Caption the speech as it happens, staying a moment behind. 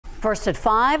First at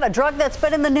 5, a drug that's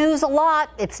been in the news a lot.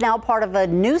 It's now part of a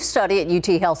new study at UT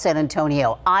Health San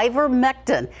Antonio,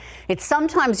 ivermectin. It's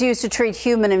sometimes used to treat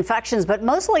human infections, but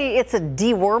mostly it's a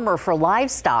dewormer for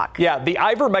livestock. Yeah, the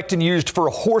ivermectin used for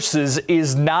horses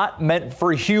is not meant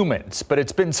for humans, but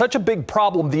it's been such a big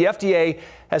problem, the FDA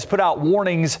has put out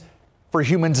warnings for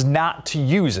humans not to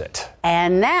use it.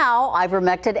 And now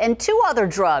ivermectin and 2 other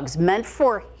drugs meant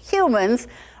for humans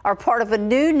are part of a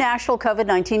new national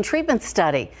COVID-19 treatment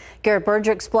study. Garrett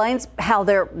Berger explains how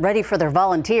they're ready for their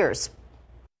volunteers.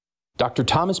 Dr.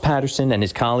 Thomas Patterson and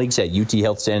his colleagues at UT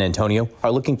Health San Antonio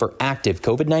are looking for active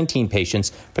COVID-19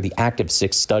 patients for the Active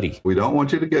 6 study. We don't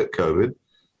want you to get COVID,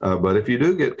 but if you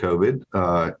do get COVID,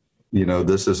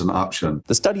 this is an option.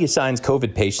 The study assigns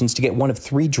COVID patients to get one of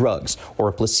 3 drugs or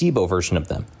a placebo version of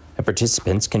them. And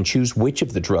participants can choose which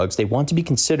of the drugs they want to be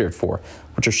considered for,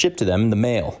 which are shipped to them in the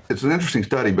mail. It's an interesting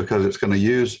study because it's going to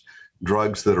use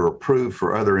drugs that are approved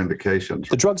for other indications.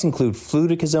 The drugs include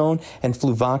fluticasone and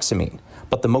fluvoxamine,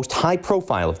 but the most high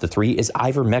profile of the 3 is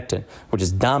ivermectin, which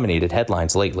has dominated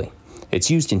headlines lately.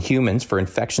 It's used in humans for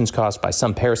infections caused by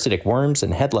some parasitic worms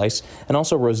and head lice, and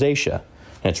also rosacea.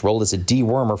 And its role as a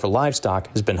dewormer for livestock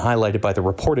has been highlighted by the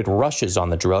reported rushes on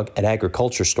the drug at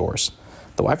agriculture stores.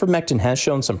 Though ivermectin has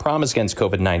shown some promise against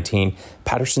COVID-19,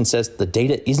 Patterson says the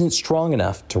data isn't strong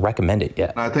enough to recommend it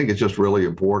yet. I think it's just really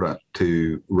important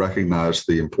to recognize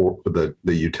the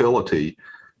utility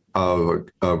of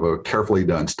a carefully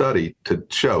done study to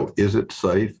show, is it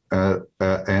safe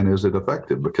and is it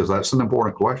effective? Because that's an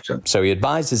important question. So he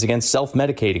advises against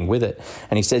self-medicating with it.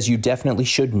 And he says you definitely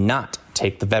should not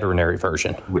take the veterinary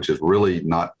version, which is really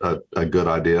not a good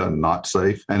idea and not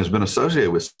safe and has been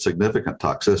associated with significant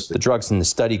toxicity. The drugs in the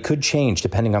study could change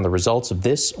depending on the results of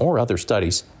this or other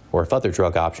studies, or if other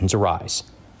drug options arise.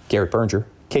 Garrett Berger,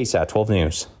 KSAT 12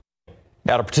 News.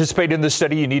 Now, to participate in this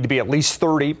study, you need to be at least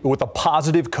 30 with a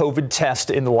positive COVID test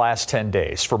in the last 10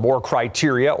 days. For more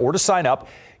criteria or to sign up,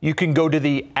 you can go to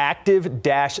the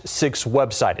Active-6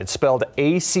 website. It's spelled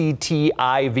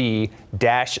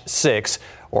ACTIV-6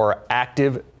 or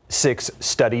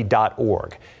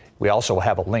active6study.org. We also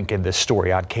have a link in this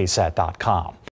story on ksat.com.